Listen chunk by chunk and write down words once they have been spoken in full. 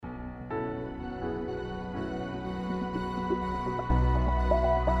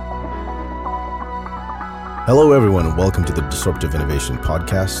Hello, everyone, and welcome to the Disruptive Innovation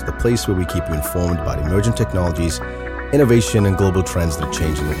Podcast, the place where we keep you informed about emerging technologies, innovation, and global trends that are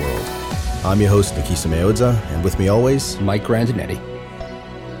changing the world. I'm your host, Nikisa Meodza, and with me always, Mike Grandinetti.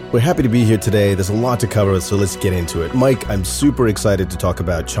 We're happy to be here today. There's a lot to cover, so let's get into it. Mike, I'm super excited to talk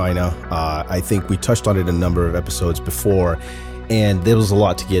about China. I think we touched on it in a number of episodes before, and there was a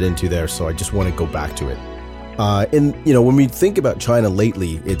lot to get into there, so I just want to go back to it. When we think about China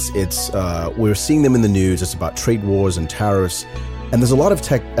lately, we're seeing them in the news. It's about trade wars and tariffs, and there's a lot of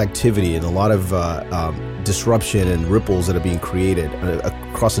tech activity and a lot of disruption and ripples that are being created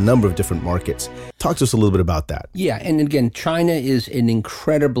across a number of different markets. Talk to us a little bit about that. Yeah, and again, China is an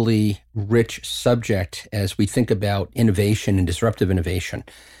incredibly rich subject as we think about innovation and disruptive innovation.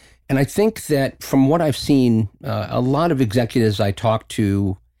 And I think that from what I've seen, a lot of executives I talk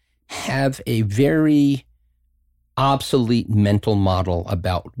to have a very obsolete mental model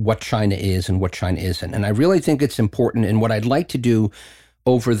about what China is and what China isn't. And I really think it's important. And what I'd like to do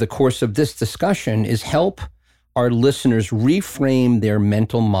over the course of this discussion is help our listeners reframe their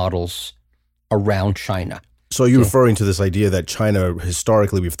mental models around China. So you're referring to this idea that China,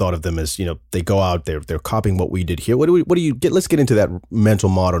 historically, we've thought of them as, they go out, they're copying what we did here. What do you get? Let's get into that mental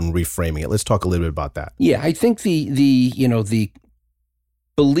model and reframing it. Let's talk a little bit about that. Yeah, I think the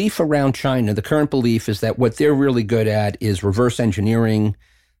belief around China, the current belief is that what they're really good at is reverse engineering,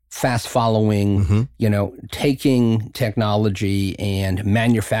 fast following, taking technology and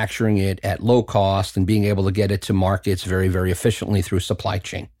manufacturing it at low cost and being able to get it to markets very, very efficiently through supply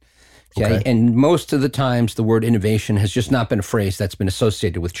chain. Okay. And most of the times the word innovation has just not been a phrase that's been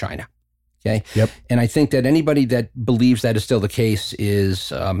associated with China. Okay. Yep. And I think that anybody that believes that is still the case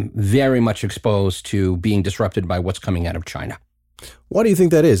is very much exposed to being disrupted by what's coming out of China. Why do you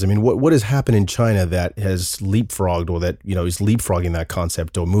think that is? I mean, what has happened in China that has leapfrogged or that, is leapfrogging that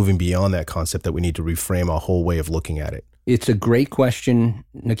concept or moving beyond that concept that we need to reframe our whole way of looking at it? It's a great question,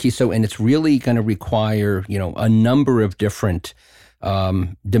 Nikiso, and it's really going to require, a number of different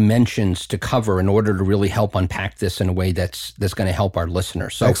dimensions to cover in order to really help unpack this in a way that's going to help our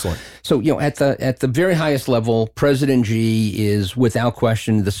listeners. So, excellent. So, at the very highest level, President Xi is without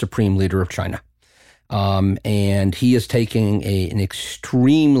question the supreme leader of China. And he is taking an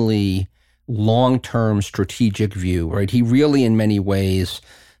extremely long-term strategic view, right? He really, in many ways,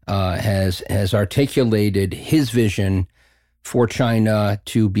 has articulated his vision for China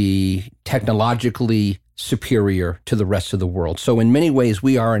to be technologically superior to the rest of the world. So in many ways,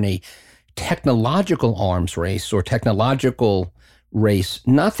 we are in a technological arms race or technological race,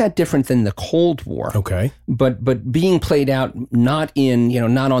 not that different than the Cold War. Okay. But being played out not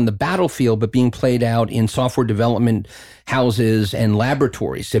on the battlefield, but being played out in software development houses and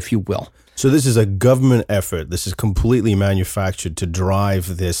laboratories, if you will. So this is a government effort. This is completely manufactured to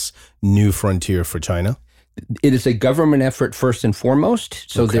drive this new frontier for China? It is a government effort first and foremost.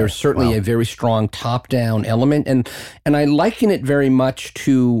 So there's certainly a very strong top-down element. And I liken it very much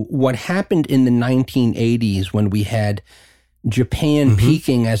to what happened in the 1980s when we had Japan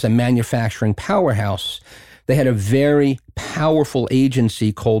peaking as a manufacturing powerhouse. They had a very powerful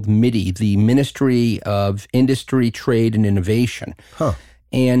agency called MITI, the Ministry of Industry, Trade, and Innovation. Huh.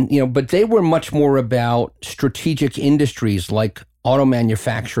 And, but they were much more about strategic industries like auto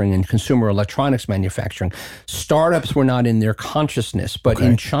manufacturing and consumer electronics manufacturing. Startups were not in their consciousness, but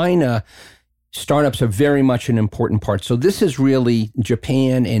in China, startups are very much an important part. So this is really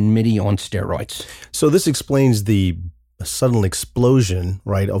Japan and MITI on steroids. So this explains the sudden explosion,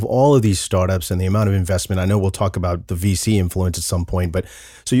 right, of all of these startups and the amount of investment. I know we'll talk about the VC influence at some point, but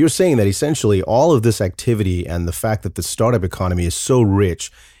so you're saying that essentially all of this activity and the fact that the startup economy is so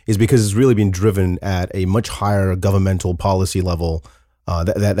rich is because it's really been driven at a much higher governmental policy level.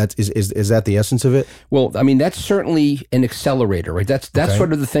 Is that the essence of it? Well, I mean, that's certainly an accelerator, right? That's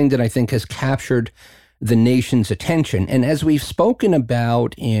sort of the thing that I think has captured the nation's attention. And as we've spoken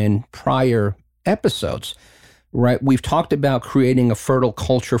about in prior episodes, right, we've talked about creating a fertile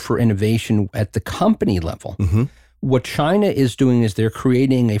culture for innovation at the company level. Mm-hmm. What China is doing is they're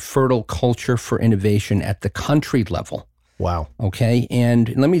creating a fertile culture for innovation at the country level. Wow. Okay,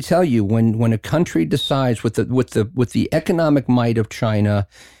 and let me tell you, when a country decides with the economic might of China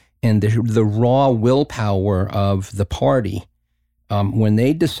and the raw willpower of the party, when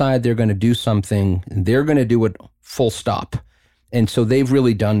they decide they're going to do something, they're going to do it full stop, and so they've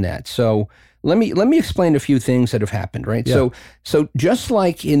really done that. So let me explain a few things that have happened, right? Yeah. So just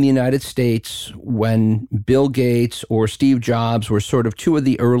like in the United States, when Bill Gates or Steve Jobs were sort of two of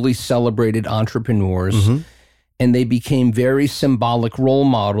the early celebrated entrepreneurs, and they became very symbolic role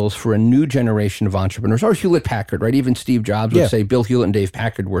models for a new generation of entrepreneurs, or Hewlett Packard, right? Even Steve Jobs would say Bill Hewlett and Dave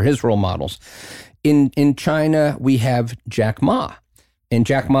Packard were his role models. in China, we have Jack Ma. And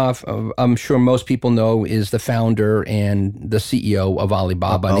Jack Ma, I'm sure most people know, is the founder and the CEO of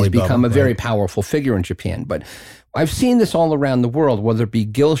Alibaba. And he's become a very powerful figure in Japan. But I've seen this all around the world, whether it be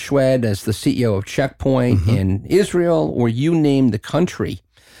Gil Shwed as the CEO of Checkpoint in Israel, or you name the country.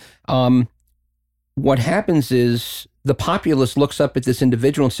 What happens is the populace looks up at this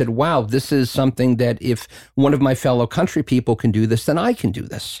individual and said, wow, this is something that if one of my fellow country people can do this, then I can do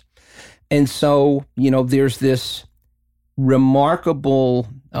this. And so, there's this remarkable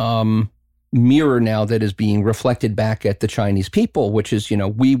mirror now that is being reflected back at the Chinese people, which is,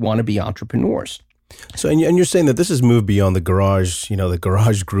 we want to be entrepreneurs. So, and you're saying that this has moved beyond the garage, the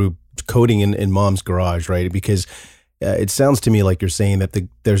garage group coding in mom's garage, right? Because it sounds to me like you're saying that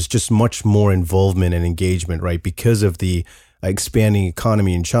there's just much more involvement and engagement, right? Because of the expanding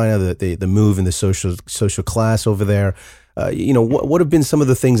economy in China, the move in the social class over there. What have been some of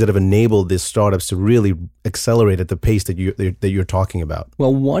the things that have enabled these startups to really accelerate at the pace that you're talking about?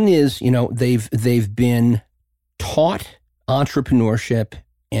 Well, one is, they've been taught entrepreneurship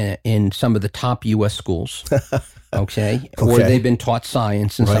in some of the top U.S. schools, okay? Or they've been taught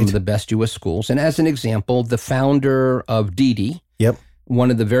science in some of the best U.S. schools. And as an example, the founder of Didi, one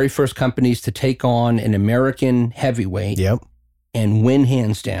of the very first companies to take on an American heavyweight and win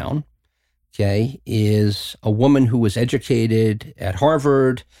hands down, is a woman who was educated at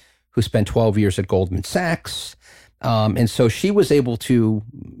Harvard, who spent 12 years at Goldman Sachs. And so she was able to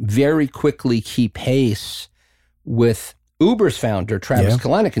very quickly keep pace with Uber's founder, Travis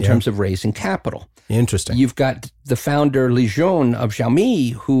Kalanick, in terms of raising capital. Interesting. You've got the founder, Li Jun of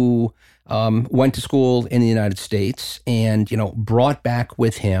Xiaomi, who went to school in the United States and, brought back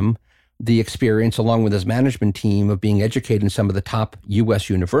with him the experience, along with his management team, of being educated in some of the top U.S.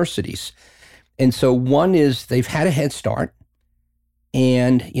 universities. And so one is they've had a head start,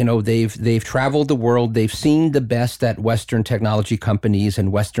 and, they've traveled the world. They've seen the best that Western technology companies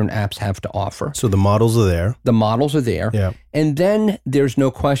and Western apps have to offer. So the models are there. The models are there. Yeah. And then there's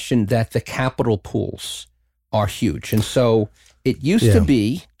no question that the capital pools are huge. And so it used to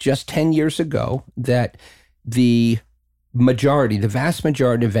be just 10 years ago that the vast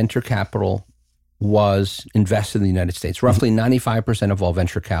majority of venture capital was invested in the United States. Roughly 95% of all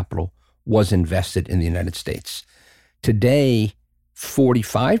venture capital was invested in the United States. Today,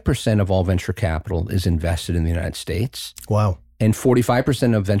 45% of all venture capital is invested in the United States. Wow. And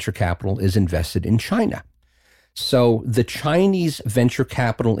 45% of venture capital is invested in China. So the Chinese venture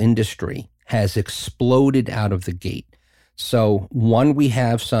capital industry has exploded out of the gate. So one, we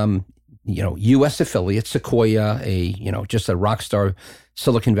have some, U.S. affiliates, Sequoia, just a rock star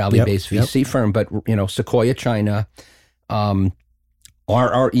Silicon Valley-based VC firm, but, Sequoia China,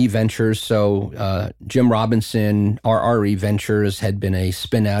 RRE Ventures. So Jim Robinson, RRE Ventures had been a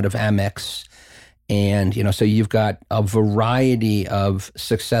spin out of Amex. And, so you've got a variety of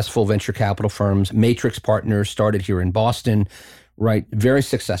successful venture capital firms. Matrix Partners started here in Boston, right? Very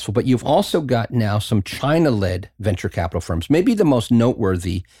successful. But you've also got now some China-led venture capital firms. Maybe the most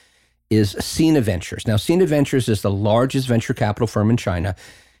noteworthy is Sina Ventures. Now, Sina Ventures is the largest venture capital firm in China.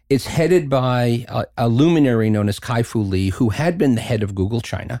 It's headed by a luminary known as Kai-Fu Lee, who had been the head of Google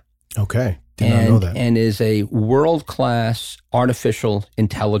China. Okay. Did not know that. And is a world-class artificial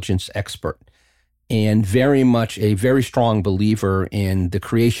intelligence expert, and very much a very strong believer in the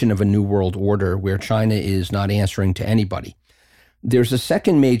creation of a new world order where China is not answering to anybody. There's a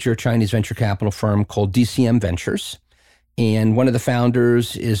second major Chinese venture capital firm called DCM Ventures. And one of the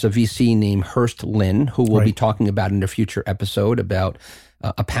founders is a VC named Hurst Lin, who we'll be talking about in a future episode about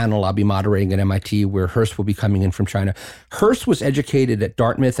a panel I'll be moderating at MIT where Hurst will be coming in from China. Hurst was educated at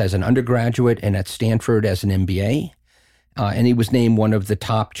Dartmouth as an undergraduate and at Stanford as an MBA. And he was named one of the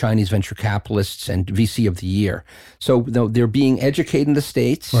top Chinese venture capitalists and VC of the year. So they're being educated in the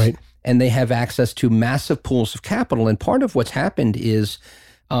States, and they have access to massive pools of capital. And part of what's happened is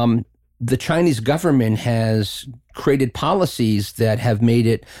the Chinese government has created policies that have made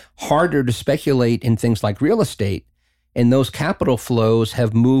it harder to speculate in things like real estate. And those capital flows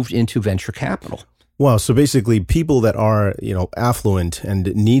have moved into venture capital. Wow. So basically people that are, affluent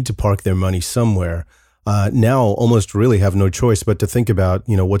and need to park their money somewhere now almost really have no choice but to think about,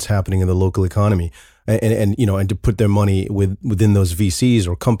 what's happening in the local economy and to put their money within those VCs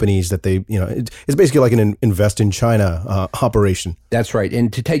or companies that they, it's basically like an invest in China operation. That's right.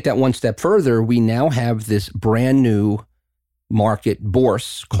 And to take that one step further, we now have this brand new market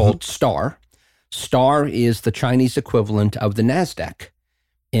bourse called STAR. STAR is the Chinese equivalent of the NASDAQ.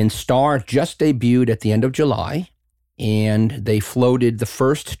 And STAR just debuted at the end of July, and they floated the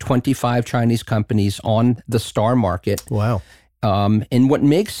first 25 Chinese companies on the STAR market. Wow. And what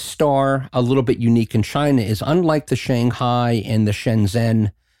makes STAR a little bit unique in China is, unlike the Shanghai and the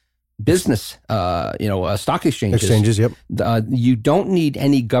Shenzhen business, stock exchanges. Yep. You don't need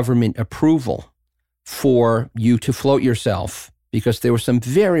any government approval for you to float yourself, because there were some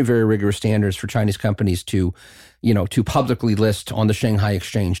very, very rigorous standards for Chinese companies to publicly list on the Shanghai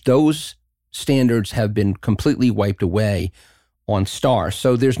exchange. Those standards have been completely wiped away on STAR.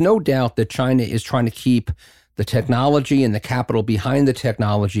 So there's no doubt that China is trying to keep the technology and the capital behind the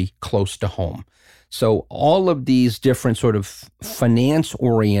technology close to home. So all of these different sort of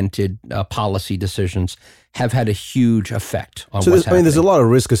finance-oriented policy decisions have had a huge effect on what's happening. There's a lot of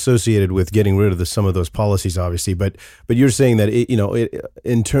risk associated with getting rid of some of those policies, obviously. But you're saying that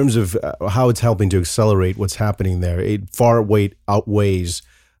in terms of how it's helping to accelerate what's happening there, it far outweighs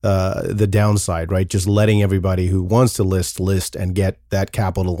the downside, right? Just letting everybody who wants to list and get that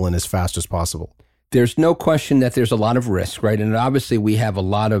capital in as fast as possible. There's no question that there's a lot of risk, right? And obviously we have a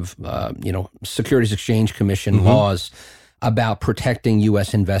lot of, Securities Exchange Commission laws about protecting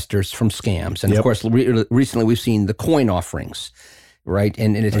U.S. investors from scams. And of course, recently we've seen the coin offerings, right?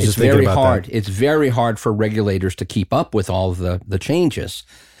 And it's very hard. It's very hard for regulators to keep up with all of the changes.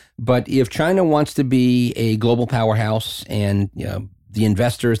 But if China wants to be a global powerhouse and the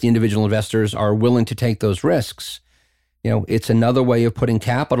individual investors are willing to take those risks, it's another way of putting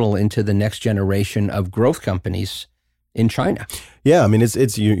capital into the next generation of growth companies in China. Yeah, I mean,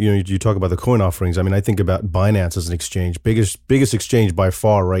 it's you talk about the coin offerings. I mean, I think about Binance as an exchange, biggest exchange by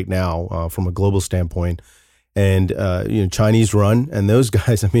far right now from a global standpoint, and Chinese run, and those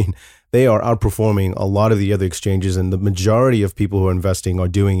guys, I mean, they are outperforming a lot of the other exchanges, and the majority of people who are investing are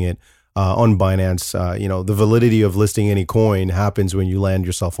doing it on Binance. The validity of listing any coin happens when you land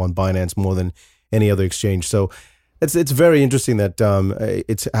yourself on Binance more than any other exchange. So it's very interesting that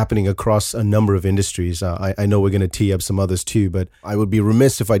it's happening across a number of industries. I know we're going to tee up some others too, but I would be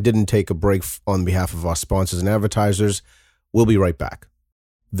remiss if I didn't take a break on behalf of our sponsors and advertisers. We'll be right back.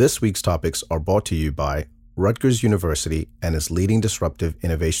 This week's topics are brought to you by Rutgers University and its leading disruptive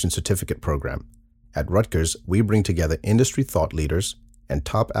innovation certificate program. At Rutgers, we bring together industry thought leaders and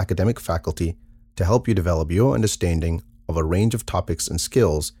top academic faculty to help you develop your understanding of a range of topics and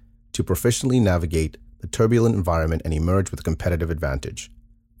skills to proficiently navigate the turbulent environment and emerge with a competitive advantage.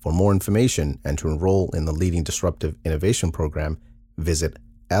 For more information and to enroll in the leading disruptive innovation program, visit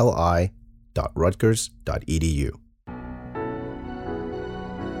li.rutgers.edu.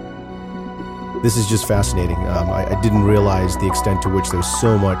 This is just fascinating. I didn't realize the extent to which there's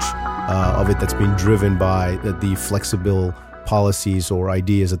so much of it that's being driven by the flexible policies or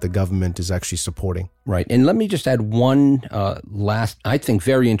ideas that the government is actually supporting. Right. And let me just add one last, I think,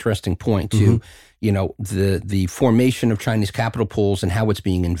 very interesting point to the formation of Chinese capital pools and how it's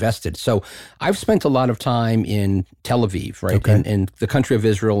being invested. So I've spent a lot of time in Tel Aviv, right? Okay. And the country of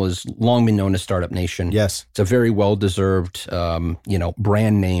Israel has long been known as Startup Nation. Yes. It's a very well-deserved,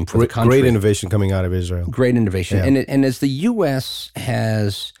 brand name for the country. Great innovation coming out of Israel. Great innovation. Yeah. And as the U.S.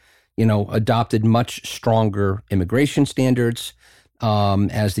 has, adopted much stronger immigration standards,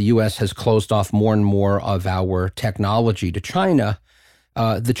 as the U.S. has closed off more and more of our technology to China,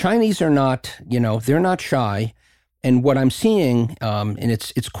 the Chinese are not, they're not shy. And what I'm seeing, and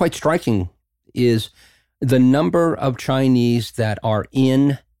it's quite striking, is the number of Chinese that are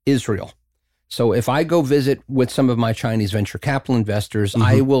in Israel. So if I go visit with some of my Chinese venture capital investors,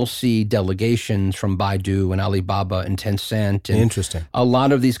 I will see delegations from Baidu and Alibaba and Tencent. And interesting. A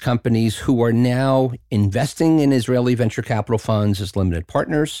lot of these companies who are now investing in Israeli venture capital funds as limited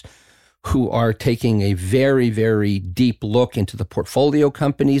partners, who are taking a very, very deep look into the portfolio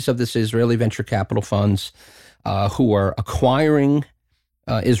companies of this Israeli venture capital funds, who are acquiring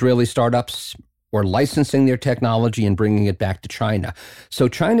Israeli startups or licensing their technology and bringing it back to China. So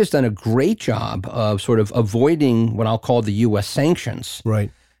China's done a great job of sort of avoiding what I'll call the U.S. sanctions.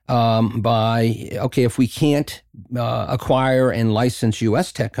 Right. If we can't acquire and license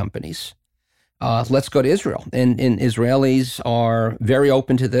U.S. tech companies, let's go to Israel. And Israelis are very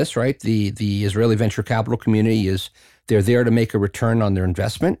open to this, right? The Israeli venture capital community they're there to make a return on their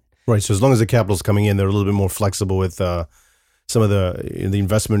investment. Right. So as long as the capital's coming in, they're a little bit more flexible with some of the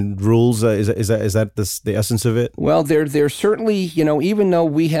investment rules. Is that the essence of it? Well, they're certainly, even though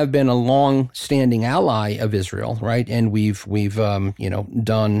we have been a long-standing ally of Israel, right, and we've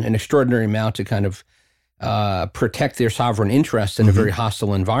done an extraordinary amount to kind of protect their sovereign interests in a very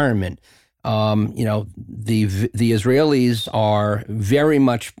hostile environment. The Israelis are very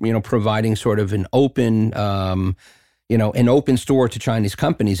much, providing sort of an open, an open store to Chinese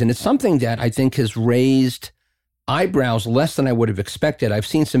companies, and it's something that I think has raised eyebrows less than I would have expected. I've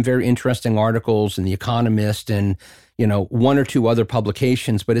seen some very interesting articles in The Economist and, one or two other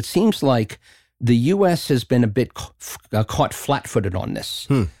publications, but it seems like the U.S. has been a bit caught flat-footed on this.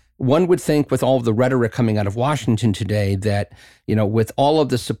 One would think with all of the rhetoric coming out of Washington today that, with all of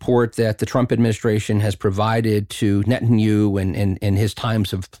the support that the Trump administration has provided to Netanyahu and in his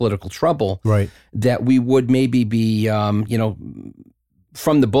times of political trouble, right, that we would maybe be,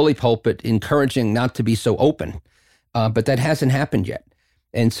 from the bully pulpit encouraging not to be so open. But that hasn't happened yet.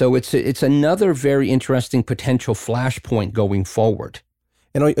 And so it's another very interesting potential flashpoint going forward.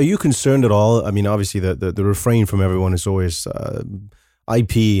 And are you concerned at all? I mean, obviously the refrain from everyone is always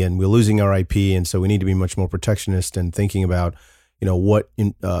IP, and we're losing our IP, and so we need to be much more protectionist and thinking about,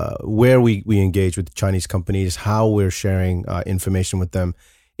 where we engage with Chinese companies, how we're sharing information with them.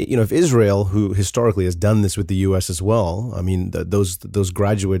 If Israel, who historically has done this with the U.S. as well, I mean, those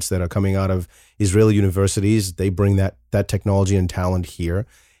graduates that are coming out of Israeli universities, they bring that technology and talent here.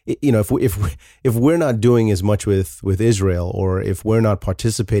 If we're not doing as much with Israel, or if we're not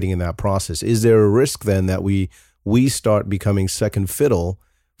participating in that process, is there a risk then that we start becoming second fiddle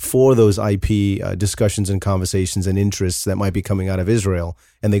for those IP discussions and conversations and interests that might be coming out of Israel,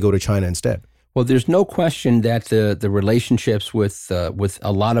 and they go to China instead? Well, there's no question that the relationships with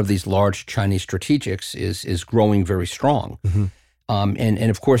a lot of these large Chinese strategics is growing very strong. Mm-hmm. And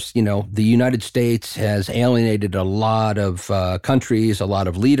of course, the United States has alienated a lot of countries, a lot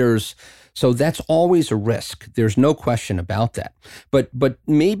of leaders. So that's always a risk. There's no question about that. But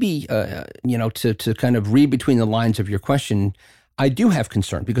maybe, to kind of read between the lines of your question, I do have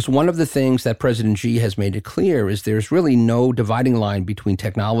concern, because one of the things that President Xi has made it clear is there's really no dividing line between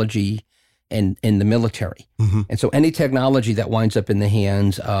technology and the military. Mm-hmm. And so any technology that winds up in the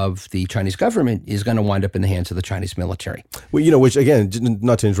hands of the Chinese government is going to wind up in the hands of the Chinese military. Well, which again,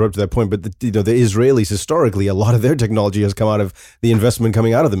 not to interrupt that point, but the Israelis historically, a lot of their technology has come out of the investment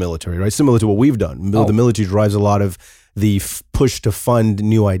coming out of the military, right? Similar to what we've done. The military drives a lot of the push to fund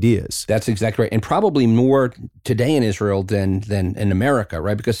new ideas. That's exactly right. And probably more today in Israel than in America,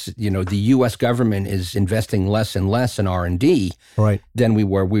 right? Because, the U.S. government is investing less and less in R&D right. than we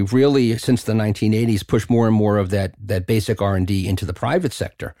were. We've really, since the 1980s, pushed more and more of that basic R&D into the private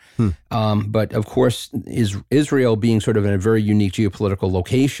sector. But of course, Israel being sort of in a very unique geopolitical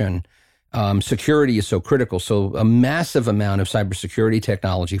location, security is so critical. So a massive amount of cybersecurity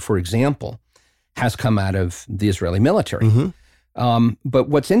technology, for example, has come out of the Israeli military. Mm-hmm. But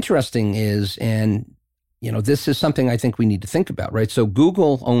what's interesting is, and this is something I think we need to think about, right? So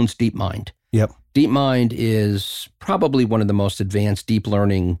Google owns DeepMind. Yep. DeepMind is probably one of the most advanced deep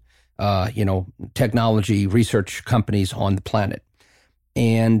learning, technology research companies on the planet.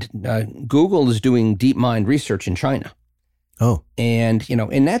 And Google is doing DeepMind research in China. Oh. And,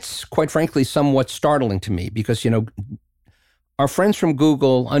 and that's quite frankly somewhat startling to me, because, our friends from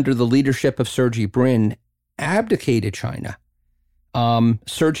Google, under the leadership of Sergey Brin, abdicated China.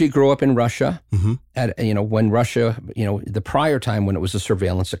 Sergey grew up in Russia, mm-hmm. When Russia, the prior time when it was a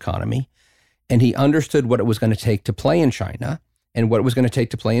surveillance economy, and he understood what it was going to take to play in China. And what it was going to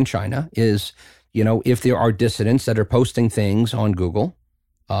take to play in China is, if there are dissidents that are posting things on Google,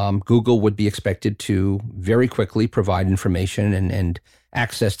 Google would be expected to very quickly provide information and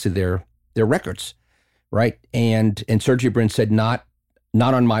access to their records. Right. And Sergey Brin said, not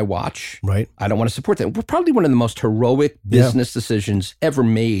on my watch. Right. I don't want to support that. We're probably one of the most heroic business decisions ever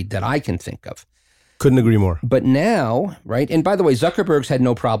made that I can think of. Couldn't agree more. But now, right. And by the way, Zuckerberg's had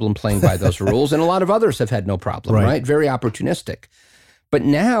no problem playing by those rules, and a lot of others have had no problem. Right. Very opportunistic. But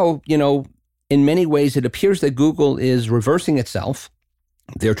now, in many ways, it appears that Google is reversing itself.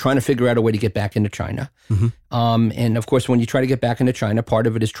 They're trying to figure out a way to get back into China. Mm-hmm. And of course, when you try to get back into China, part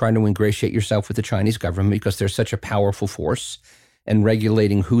of it is trying to ingratiate yourself with the Chinese government, because they're such a powerful force and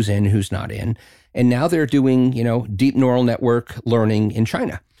regulating who's in, who's not in. And now they're doing, deep neural network learning in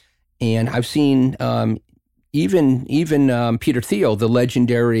China. And I've seen even Peter Thiel, the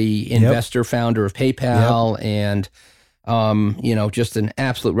legendary investor, founder of PayPal, and just an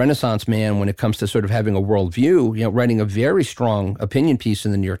absolute Renaissance man when it comes to sort of having a worldview, writing a very strong opinion piece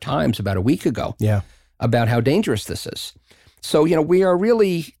in the New York Times about a week ago about how dangerous this is. So, we are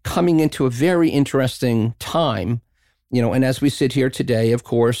really coming into a very interesting time, and as we sit here today, of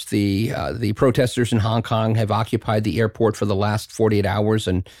course, the protesters in Hong Kong have occupied the airport for the last 48 hours,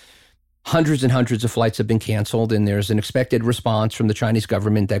 and hundreds of flights have been canceled, and there's an expected response from the Chinese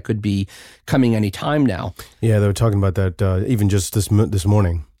government that could be coming any time now. Yeah, they were talking about that even just this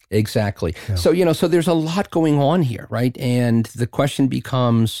morning. Exactly. Yeah. So, so there's a lot going on here, right? And the question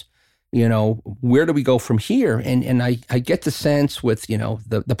becomes, where do we go from here? And I get the sense with,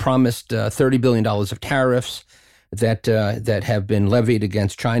 the promised $30 billion of tariffs, that have been levied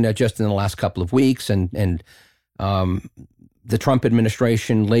against China just in the last couple of weeks, and the Trump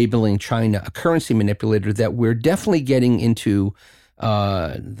administration labeling China a currency manipulator, that we're definitely getting into,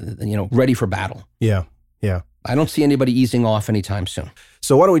 ready for battle. Yeah. I don't see anybody easing off anytime soon.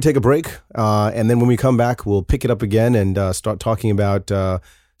 So why don't we take a break, and then when we come back, we'll pick it up again and start talking about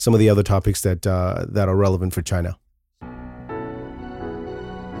some of the other topics that are relevant for China.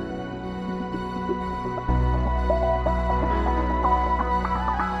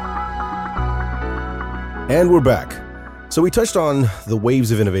 And we're back. So we touched on the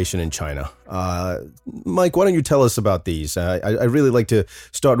waves of innovation in China. Mike, why don't you tell us about these? I really like to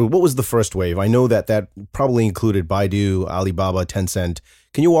start with, what was the first wave? I know that probably included Baidu, Alibaba, Tencent.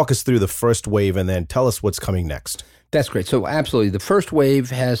 Can you walk us through the first wave and then tell us what's coming next? That's great. So absolutely. The first wave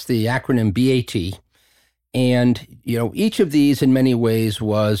has the acronym BAT. And, each of these in many ways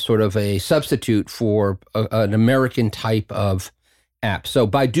was sort of a substitute for an American type of app. So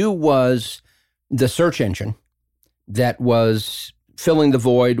Baidu was the search engine that was filling the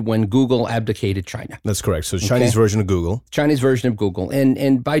void when Google abdicated China. That's correct. So Chinese version of Google. Chinese version of Google.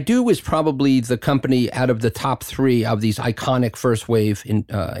 And Baidu is probably the company out of the top three of these iconic first wave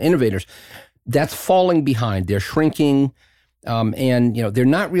innovators that's falling behind. They're shrinking, and they're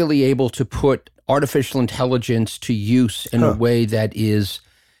not really able to put artificial intelligence to use in a way that is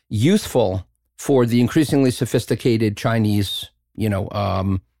useful for the increasingly sophisticated Chinese,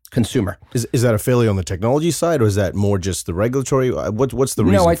 consumer. Is that a failure on the technology side, or is that more just the regulatory? What's the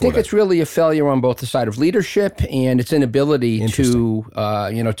reason? No, I think it's really a failure on both the side of leadership and its inability to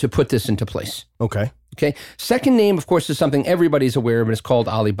put this into place. Okay. Second name, of course, is something everybody's aware of, and it's called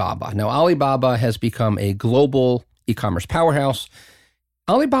Alibaba. Now, Alibaba has become a global e-commerce powerhouse.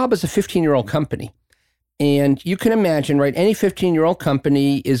 Alibaba is a 15-year-old company. And you can imagine, right, any 15-year-old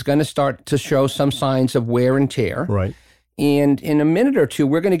company is going to start to show some signs of wear and tear. Right. And in a minute or two,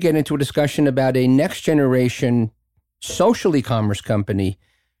 we're going to get into a discussion about a next-generation social e-commerce company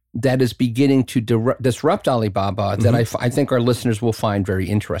that is beginning to disrupt Alibaba that I think our listeners will find very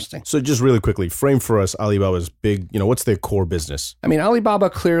interesting. So just really quickly, frame for us Alibaba's big, what's their core business? I mean, Alibaba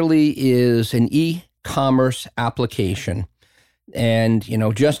clearly is an e-commerce application. And,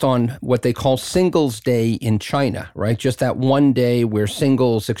 just on what they call Singles Day in China, right? Just that one day where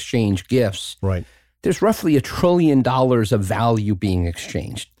singles exchange gifts. Right. There's roughly $1 trillion of value being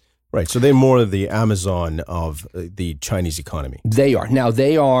exchanged. Right. So they're more of the Amazon of the Chinese economy. They are. Now,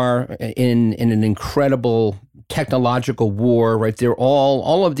 they are in an incredible technological war, right? They're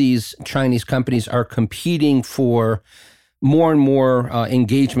all of these Chinese companies are competing for more and more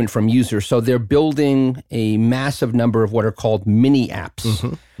engagement from users. So they're building a massive number of what are called mini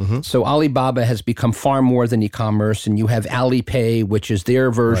apps. So Alibaba has become far more than e-commerce, and you have Alipay, which is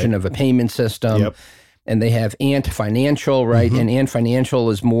their version of a payment system. Yep. And they have Ant Financial, right? And Ant Financial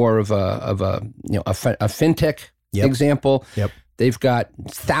is more of a fintech example. Yep. They've got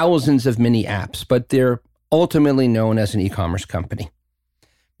thousands of mini apps, but they're ultimately known as an e-commerce company.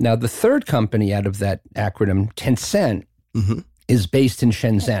 Now, the third company out of that acronym, Tencent, is based in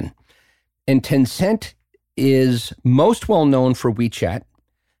Shenzhen. And Tencent is most well known for WeChat,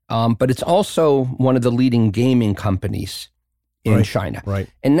 but it's also one of the leading gaming companies in China. Right.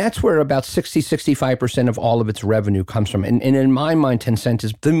 And that's where about 65% of all of its revenue comes from. And in my mind, Tencent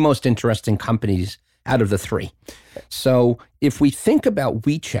is the most interesting companies out of the three. So if we think about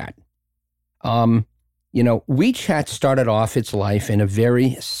WeChat, WeChat started off its life in a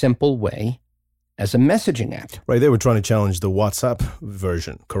very simple way as a messaging app. Right. They were trying to challenge the WhatsApp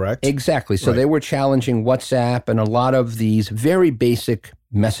version, correct? Exactly. So they were challenging WhatsApp and a lot of these very basic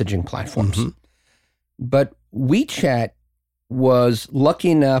messaging platforms. But WeChat was lucky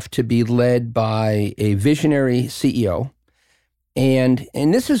enough to be led by a visionary CEO. And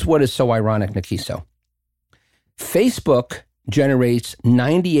this is what is so ironic, Nakiso. Facebook generates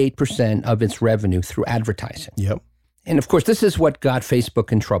 98% of its revenue through advertising. Yep. And of course, this is what got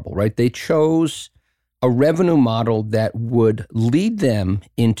Facebook in trouble, right? They chose a revenue model that would lead them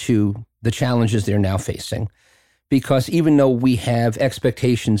into the challenges they're now facing. Because even though we have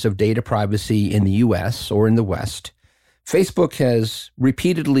expectations of data privacy in the US or in the West, Facebook has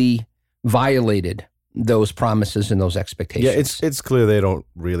repeatedly violated those promises and those expectations. Yeah, it's clear they don't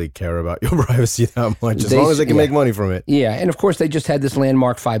really care about your privacy that much, as long as they can make money from it. Yeah, and of course they just had this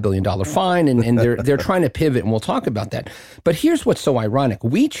landmark $5 billion fine, and they're trying to pivot, and we'll talk about that. But here's what's so ironic.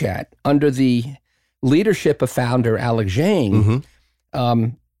 WeChat, under the leadership of founder Alex Zhang,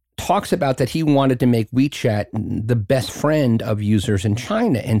 talks about that he wanted to make WeChat the best friend of users in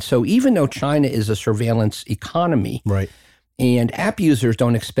China. And so even though China is a surveillance economy, right, and app users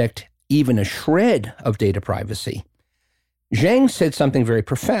don't expect even a shred of data privacy, Zhang said something very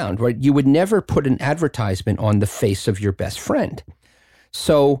profound, right? You would never put an advertisement on the face of your best friend.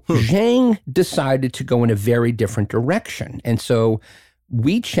 So Zhang decided to go in a very different direction. And so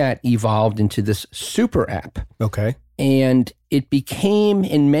WeChat evolved into this super app. Okay. And it became,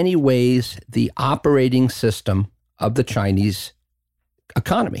 in many ways, the operating system of the Chinese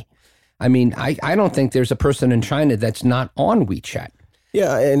economy. I mean, I don't think there's a person in China that's not on WeChat.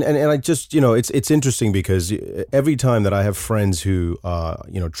 Yeah, and I just, it's interesting because every time that I have friends who,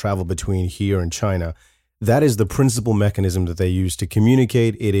 travel between here and China, that is the principal mechanism that they use to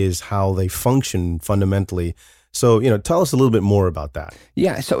communicate. It is how they function fundamentally. So, tell us a little bit more about that.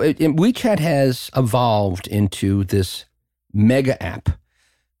 Yeah, so WeChat has evolved into this mega app,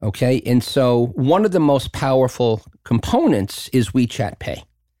 okay? And so one of the most powerful components is WeChat Pay.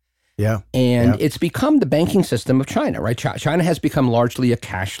 Yeah. And it's become the banking system of China, right? China has become largely a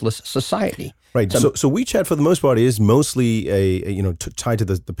cashless society. Right. So WeChat, for the most part, is mostly tied to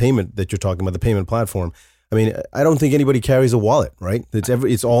the payment that you're talking about, the payment platform. I mean, I don't think anybody carries a wallet, right?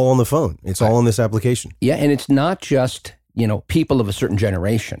 It's all on the phone. It's all on this application. Yeah, and it's not just, people of a certain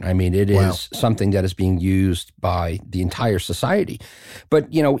generation. I mean, it is something that is being used by the entire society. But,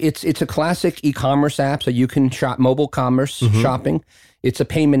 it's a classic e-commerce app, so you can shop mobile commerce shopping. It's a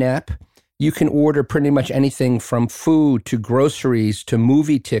payment app. You can order pretty much anything from food to groceries to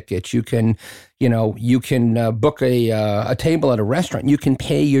movie tickets. You can, book a table at a restaurant. You can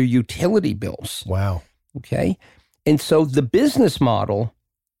pay your utility bills. Wow. Okay. And so the business model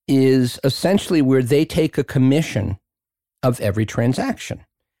is essentially where they take a commission of every transaction.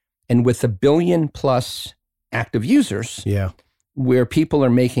 And with 1 billion plus active users, where people are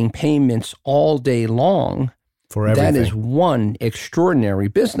making payments all day long, for everything. That is one extraordinary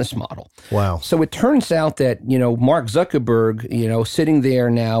business model. Wow. So it turns out that, Mark Zuckerberg, sitting there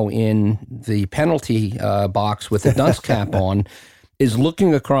now in the penalty box with a dunce cap on, is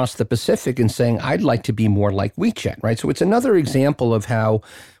looking across the Pacific and saying, I'd like to be more like WeChat, right? So it's another example of how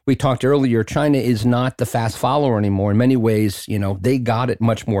we talked earlier, China is not the fast follower anymore. In many ways, they got it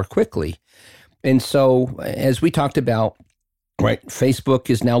much more quickly. And so as we talked about, right, Facebook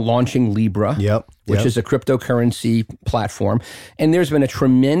is now launching Libra, which is a cryptocurrency platform. And there's been a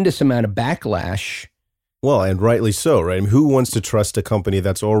tremendous amount of backlash. Well, and rightly so, right? I mean, who wants to trust a company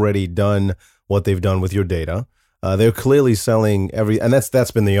that's already done what they've done with your data? They're clearly selling and that's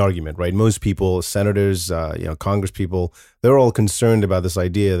been the argument, right? Most people, senators, Congress people, they're all concerned about this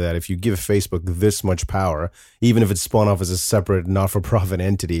idea that if you give Facebook this much power, even if it's spun off as a separate not-for-profit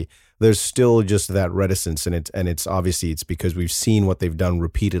entity, there's still just that reticence, and it's obviously it's because we've seen what they've done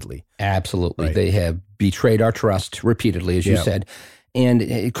repeatedly. Absolutely, right. They have betrayed our trust repeatedly, as you said, and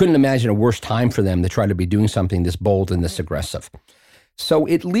I couldn't imagine a worse time for them to try to be doing something this bold and this aggressive. So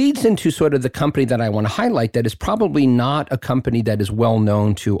it leads into sort of the company that I want to highlight that is probably not a company that is well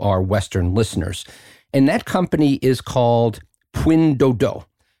known to our Western listeners. And that company is called Pinduoduo.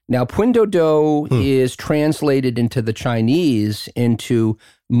 Now, Pinduoduo is translated into the Chinese into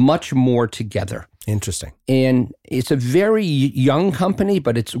much more together. Interesting. And it's a very young company,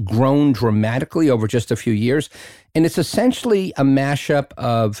 but it's grown dramatically over just a few years. And it's essentially a mashup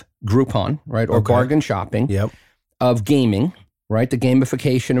of Groupon, right, or bargain shopping, of gaming, right, the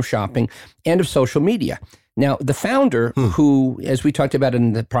gamification of shopping, and of social media. Now, the founder, who, as we talked about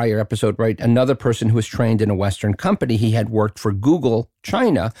in the prior episode, right, another person who was trained in a Western company, he had worked for Google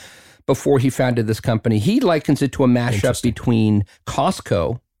China before he founded this company. He likens it to a mashup between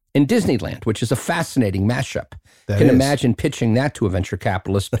Costco and Disneyland, which is a fascinating mashup. Can imagine pitching that to a venture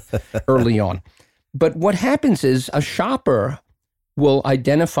capitalist early on. But what happens is a shopper will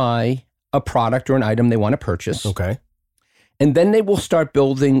identify a product or an item they want to purchase. Okay. And then they will start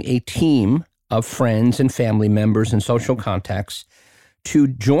building a team of friends and family members and social contacts to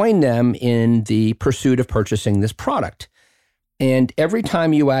join them in the pursuit of purchasing this product. And every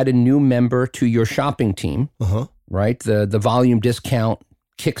time you add a new member to your shopping team, right, the volume discount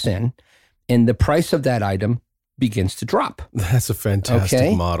kicks in and the price of that item begins to drop. That's a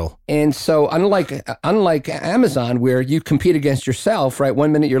fantastic model. And so unlike Amazon, where you compete against yourself, right?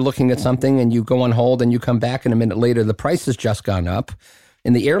 One minute you're looking at something and you go on hold and you come back and a minute later the price has just gone up.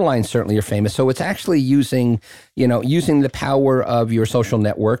 And the airlines certainly are famous. So it's actually using the power of your social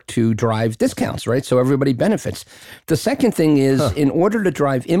network to drive discounts, right? So everybody benefits. The second thing is in order to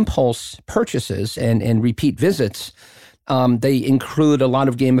drive impulse purchases and repeat visits, they include a lot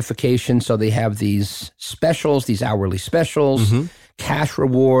of gamification. So they have these specials, these hourly specials, cash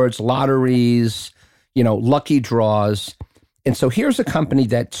rewards, lotteries, lucky draws. And so here's a company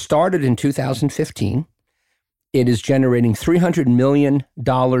that started in 2015. It is generating $300 million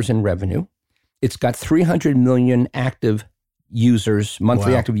in revenue. It's got 300 million active users,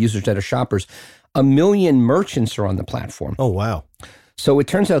 monthly active users that are shoppers. 1 million merchants are on the platform. Oh, wow. So it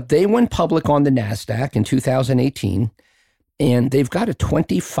turns out they went public on the NASDAQ in 2018, and they've got a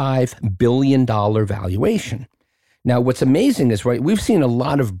 $25 billion valuation. Now, what's amazing is, right, we've seen a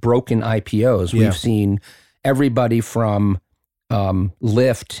lot of broken IPOs. We've seen everybody from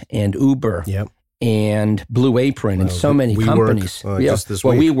Lyft and Uber and Blue Apron and so many companies. Just this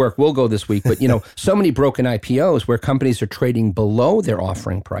week. WeWork will go this week, but so many broken IPOs where companies are trading below their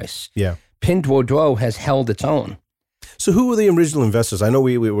offering price. Yeah. Pinduoduo has held its own. So who were the original investors? I know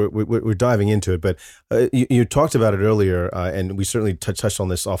we're diving into it, but you talked about it earlier, and we certainly touched on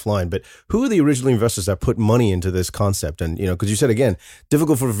this offline, but who are the original investors that put money into this concept? And, because you said, again,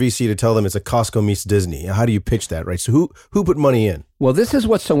 difficult for a VC to tell them it's a Costco meets Disney. How do you pitch that, right? So who put money in? Well, this is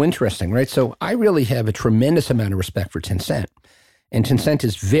what's so interesting, right? So I really have a tremendous amount of respect for Tencent. And Tencent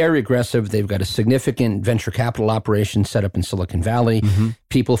is very aggressive. They've got a significant venture capital operation set up in Silicon Valley.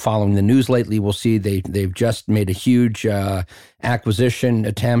 People following the news lately will see they've just made a huge acquisition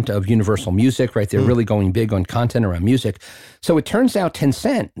attempt of Universal Music, right? They're really going big on content around music. So it turns out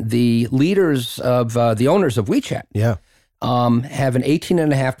Tencent, the leaders of the owners of WeChat, have an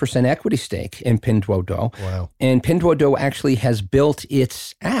 18.5% equity stake in Pinduoduo. Wow. And Pinduoduo actually has built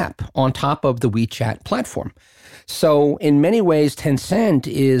its app on top of the WeChat platform. So in many ways, Tencent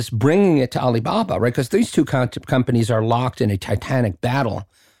is bringing it to Alibaba, right? Because these two companies are locked in a titanic battle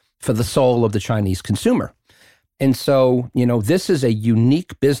for the soul of the Chinese consumer. And so, this is a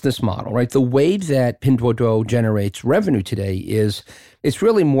unique business model, right? The way that Pinduoduo generates revenue today is it's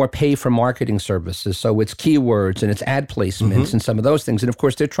really more pay for marketing services. So it's keywords and it's ad placements and some of those things. And of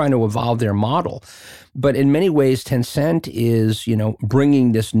course, they're trying to evolve their model. But in many ways, Tencent is,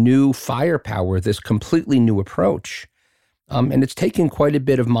 bringing this new firepower, this completely new approach. And it's taking quite a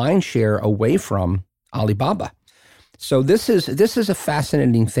bit of mind share away from Alibaba. So this is a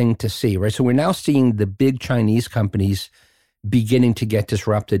fascinating thing to see, right? So we're now seeing the big Chinese companies beginning to get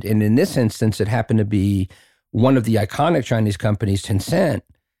disrupted. And in this instance, it happened to be one of the iconic Chinese companies, Tencent,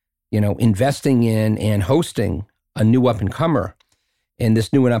 investing in and hosting a new up-and-comer. And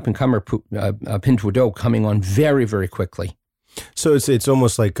this new and up-and-comer, Pinduoduo, coming on very, very quickly. So it's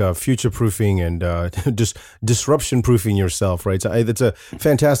almost like future-proofing and just disruption-proofing yourself, right? So it's a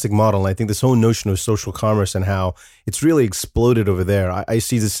fantastic model. And I think this whole notion of social commerce and how it's really exploded over there. I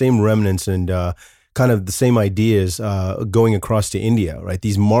see the same remnants and kind of the same ideas going across to India, right?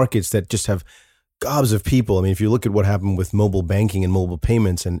 These markets that just have gobs of people. I mean, if you look at what happened with mobile banking and mobile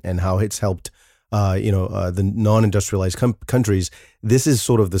payments and how it's helped the non-industrialized countries, this is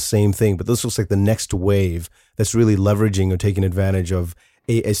sort of the same thing, but this looks like the next wave that's really leveraging or taking advantage of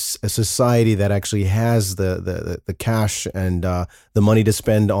a society that actually has the cash and the money to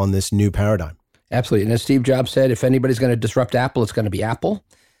spend on this new paradigm. Absolutely. And as Steve Jobs said, if anybody's going to disrupt Apple, it's going to be Apple.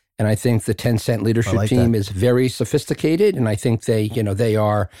 And I think the Tencent leadership team is very sophisticated, and I think they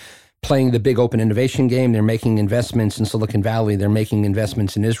are playing the big open innovation game. They're making investments in Silicon Valley. They're making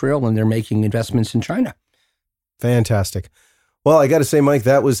investments in Israel, and they're making investments in China. Fantastic. Well, I got to say, Mike,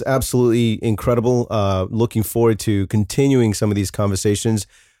 that was absolutely incredible. Looking forward to continuing some of these conversations.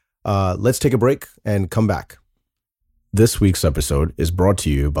 Let's take a break and come back. This week's episode is brought to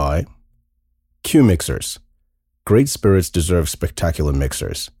you by Q Mixers. Great spirits deserve spectacular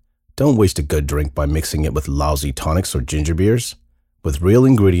mixers. Don't waste a good drink by mixing it with lousy tonics or ginger beers. With real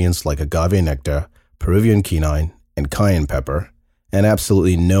ingredients like agave nectar, Peruvian quinine, and cayenne pepper, and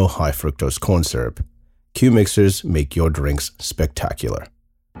absolutely no high fructose corn syrup, Q Mixers make your drinks spectacular.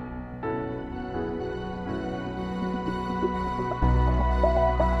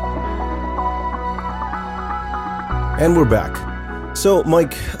 And we're back. So,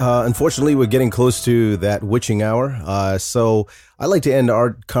 Mike, unfortunately, we're getting close to that witching hour. So I like to end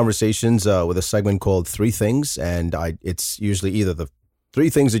our conversations with a segment called Three Things. And it's usually either the three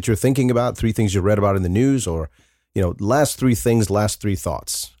things that you're thinking about, three things you read about in the news, or, last three things, last three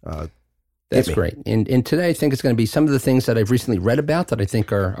thoughts. That's great. And today I think it's going to be some of the things that I've recently read about that I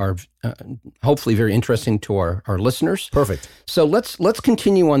think are hopefully very interesting to our listeners. Perfect. So let's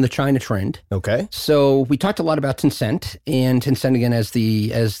continue on the China trend. Okay. So we talked a lot about Tencent, and Tencent again as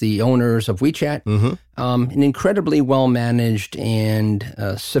the owners of WeChat, an incredibly well managed and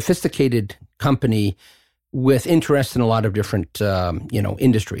sophisticated company with interest in a lot of different,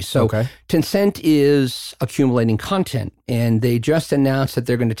 industries. So Tencent is accumulating content, and they just announced that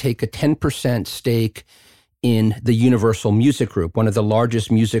they're going to take a 10% stake in the Universal Music Group, one of the largest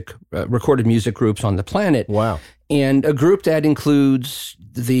recorded music groups on the planet. Wow. And a group that includes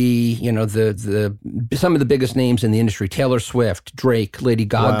the some of the biggest names in the industry: Taylor Swift, Drake, Lady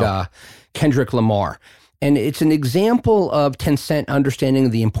Gaga, Kendrick Lamar. And it's an example of Tencent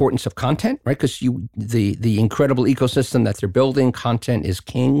understanding the importance of content, right? Because the incredible ecosystem that they're building, content is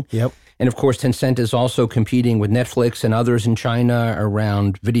king. Yep. And of course, Tencent is also competing with Netflix and others in China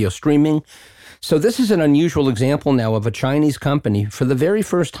around video streaming. So this is an unusual example now of a Chinese company for the very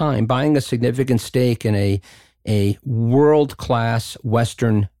first time buying a significant stake in a world-class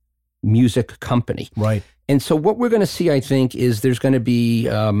Western music company. Right. And so what we're going to see, I think, is there's going to be,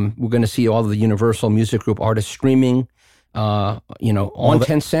 we're going to see all of the Universal Music Group artists streaming, on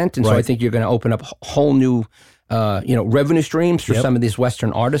Tencent. And so I think you're going to open up whole new, revenue streams for some of these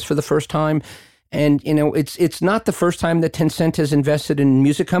Western artists for the first time. And, it's not the first time that Tencent has invested in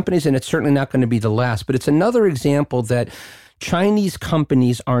music companies, and it's certainly not going to be the last. But it's another example that Chinese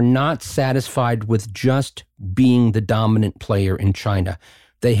companies are not satisfied with just being the dominant player in China.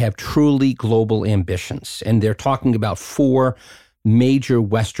 They have truly global ambitions, and they're talking about 4 major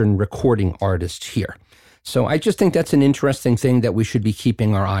Western recording artists here. So I just think that's an interesting thing that we should be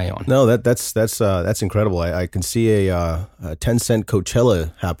keeping our eye on. No, that's incredible. I can see a Tencent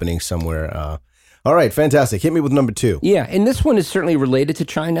Coachella happening somewhere. All right, fantastic. Hit me with number 2. Yeah, and this one is certainly related to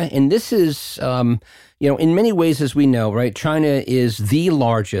China, and this is, in many ways, as we know, right, China is the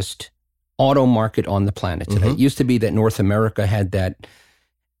largest auto market on the planet today. It used to be that North America had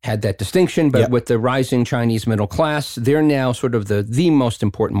that distinction, but with the rising Chinese middle class, they're now sort of the most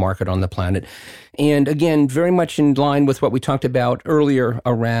important market on the planet. And again, very much in line with what we talked about earlier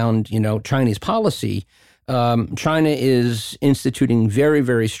around, Chinese policy, China is instituting very,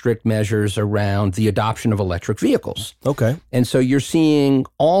 very strict measures around the adoption of electric vehicles. Okay. And so you're seeing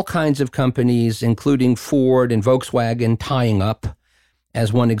all kinds of companies, including Ford and Volkswagen, tying up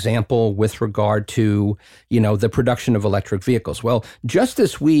as one example with regard to, the production of electric vehicles. Well, just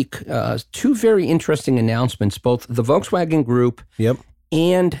this week, 2 very interesting announcements. Both the Volkswagen Group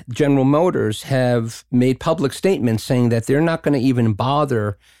and General Motors have made public statements saying that they're not going to even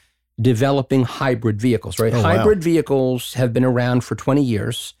bother developing hybrid vehicles, right? Hybrid vehicles have been around for 20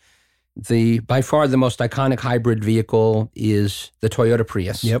 years. By far the most iconic hybrid vehicle is the Toyota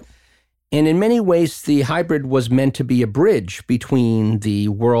Prius. Yep. And in many ways, the hybrid was meant to be a bridge between the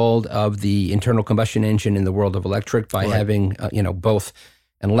world of the internal combustion engine and the world of electric by having, both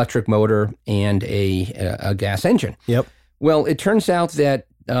an electric motor and a gas engine. Yep. Well, it turns out that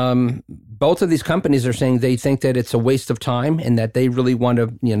both of these companies are saying they think that it's a waste of time and that they really want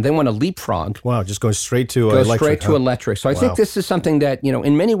to, they want to leapfrog. Wow, just going straight to electric. Straight to electric. So I think this is something that,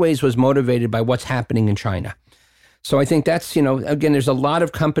 in many ways was motivated by what's happening in China. So I think that's, again, there's a lot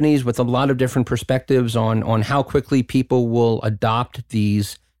of companies with a lot of different perspectives on how quickly people will adopt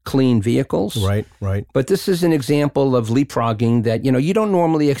these clean vehicles. Right. But this is an example of leapfrogging that, you don't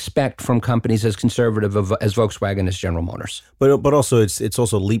normally expect from companies as conservative as Volkswagen, as General Motors. But also it's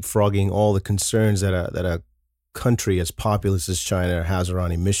also leapfrogging all the concerns that a country as populous as China has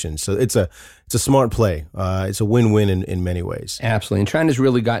around emissions. So it's a smart play. It's a win-win in many ways. Absolutely. And China's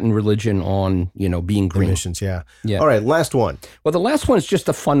really gotten religion on, being green. Emissions, yeah. All right, last one. Well, the last one is just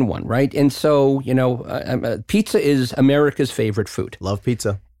a fun one, right? And so, pizza is America's favorite food. Love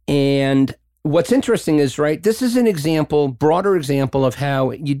pizza. And what's interesting is, right, this is an example, broader example of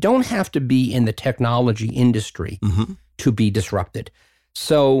how you don't have to be in the technology industry to be disrupted.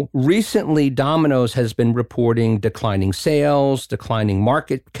 So recently, Domino's has been reporting declining sales, declining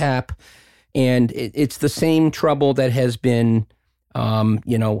market cap, and it's the same trouble that has been,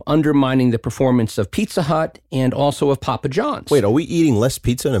 undermining the performance of Pizza Hut and also of Papa John's. Wait, are we eating less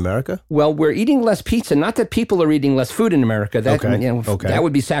pizza in America? Well, we're eating less pizza. Not that people are eating less food in America. That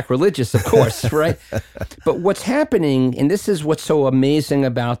would be sacrilegious, of course, right? But what's happening, and this is what's so amazing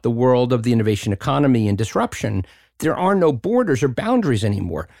about the world of the innovation economy and disruption, there are no borders or boundaries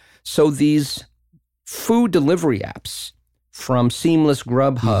anymore. So these food delivery apps, from Seamless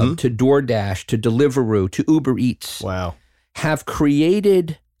Grubhub to DoorDash to Deliveroo to Uber Eats, have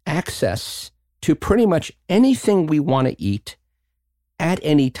created access to pretty much anything we want to eat at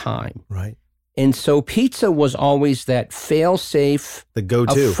any time. Right. And so pizza was always that fail-safe, the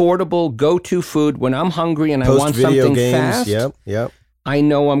go-to, affordable go-to food when I'm hungry and I want something fast. Yep. I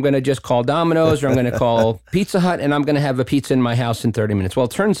know I'm going to just call Domino's or I'm going to call Pizza Hut and I'm going to have a pizza in my house in 30 minutes. Well,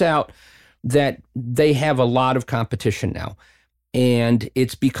 it turns out that they have a lot of competition now. And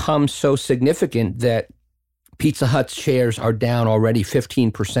it's become so significant that Pizza Hut's shares are down already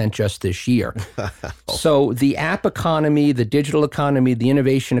 15% just this year. So the app economy, the digital economy, the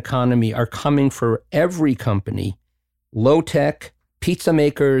innovation economy are coming for every company, low tech, pizza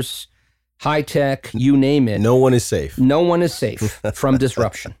makers, high tech, you name it. No one is safe. No one is safe from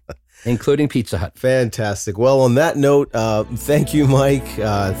disruption, including Pizza Hut. Fantastic. Well, on that note, thank you, Mike.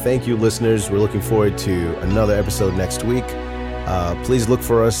 Thank you, listeners. We're looking forward to another episode next week. Please look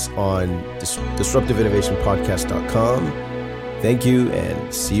for us on disruptiveinnovationpodcast.com. Thank you,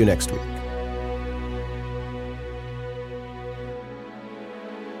 and see you next week.